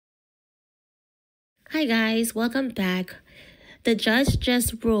Hi guys, welcome back. The judge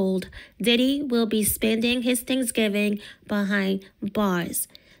just ruled Diddy will be spending his Thanksgiving behind bars.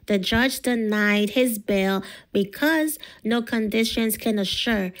 The judge denied his bail because no conditions can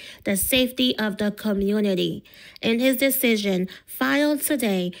assure the safety of the community. In his decision filed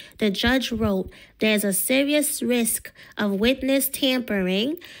today, the judge wrote there's a serious risk of witness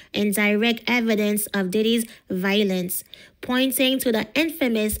tampering and direct evidence of Diddy's violence, pointing to the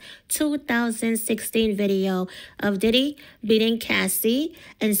infamous 2016 video of Diddy beating Cassie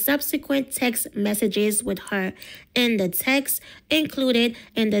and subsequent text messages with her. In the text included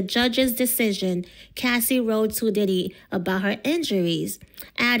in the judge's decision, Cassie wrote to Diddy about her injuries,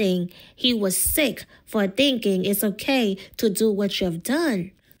 adding he was sick for thinking it's okay to do what you've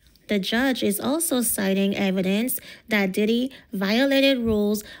done. The judge is also citing evidence that Diddy violated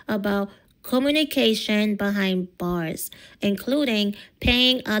rules about communication behind bars, including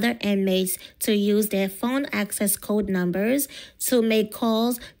paying other inmates to use their phone access code numbers to make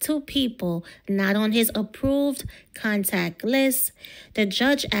calls to people not on his approved contact list. The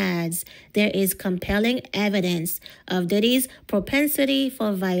judge adds there is compelling evidence of Diddy's propensity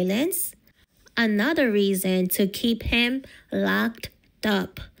for violence, another reason to keep him locked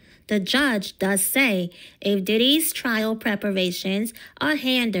up. The judge does say if Diddy's trial preparations are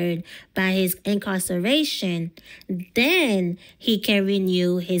hindered by his incarceration, then he can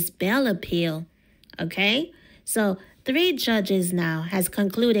renew his bail appeal. Okay? So 3 judges now has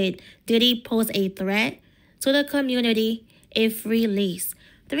concluded Diddy posed a threat to the community if released.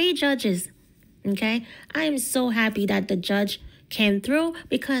 3 judges. Okay? I am so happy that the judge came through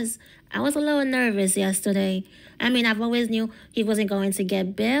because I was a little nervous yesterday. I mean, I've always knew he wasn't going to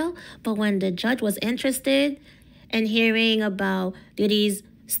get bail, but when the judge was interested in hearing about Diddy's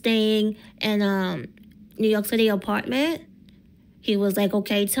staying in New York City apartment, he was like,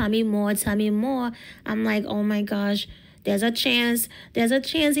 okay, tell me more, tell me more. I'm like, oh my gosh, there's a chance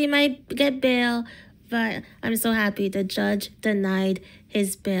he might get bail, but I'm so happy the judge denied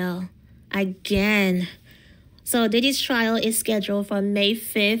his bail again. So Diddy's trial is scheduled for May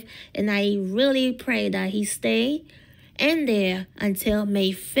 5th, and I really pray that he stay in there until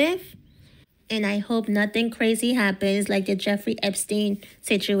May 5th. And I hope nothing crazy happens like the Jeffrey Epstein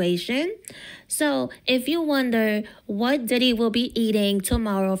situation. So if you wonder what Diddy will be eating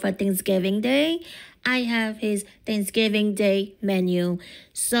tomorrow for Thanksgiving Day, I have his Thanksgiving Day menu.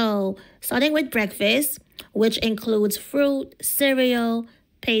 So starting with breakfast, which includes fruit, cereal,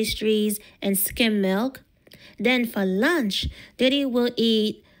 pastries, and skim milk. Then for lunch, Diddy will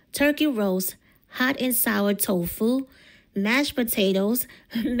eat turkey roast, hot and sour tofu, mashed potatoes,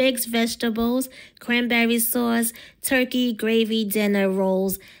 mixed vegetables, cranberry sauce, turkey gravy dinner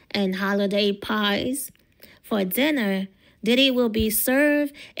rolls, and holiday pies. For dinner, Diddy will be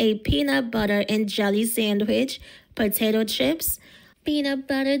served a peanut butter and jelly sandwich, potato chips, peanut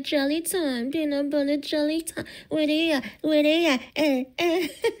butter jelly time, peanut butter jelly time. Where they at?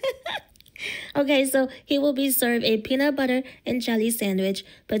 Okay, so he will be served a peanut butter and jelly sandwich,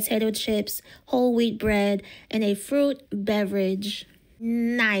 potato chips, whole wheat bread, and a fruit beverage.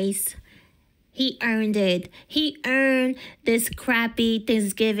 Nice. He earned it. He earned this crappy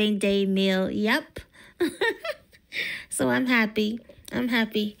Thanksgiving Day meal. Yep. So I'm happy.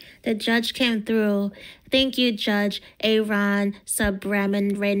 The judge came through. Thank you, Judge Aaron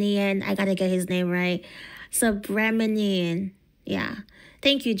Subramanian. I gotta get his name right. Subramanian. Yeah.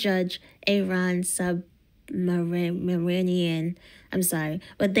 Thank you, Judge Aaron Subramanian. I'm sorry,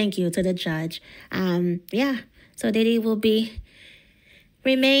 but thank you to the judge. Yeah. So Diddy will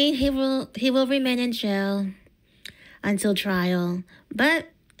remain in jail until trial. But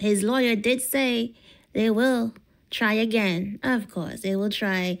his lawyer did say they will try again. Of course, they will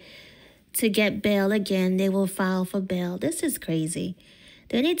try to get bail again. They will file for bail. This is crazy.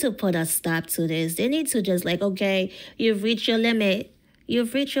 They need to put a stop to this. They need to just like, okay, you've reached your limit.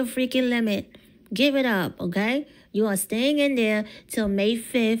 You've reached your freaking limit. Give it up, okay? You are staying in there till May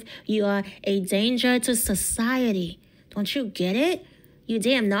 5th. You are a danger to society. Don't you get it? You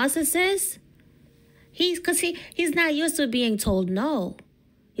damn narcissist. He's not used to being told no.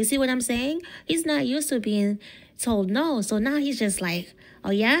 You see what I'm saying? He's not used to being told no. So now he's just like,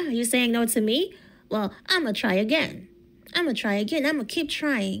 oh yeah? You saying no to me? Well, I'm going to try again. I'm going to keep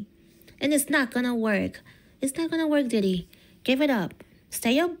trying. And it's not going to work. It's not going to work, Diddy. Give it up.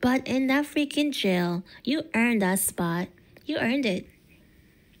 Stay your butt in that freaking jail. You earned that spot. You earned it.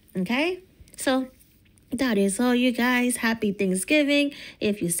 Okay? So that is all, you guys. Happy Thanksgiving.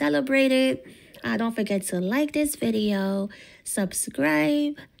 If you celebrate it, don't forget to like this video,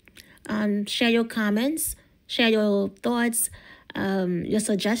 subscribe, share your comments, share your thoughts, your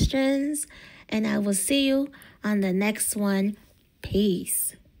suggestions, and I will see you on the next one.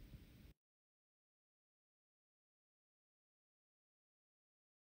 Peace.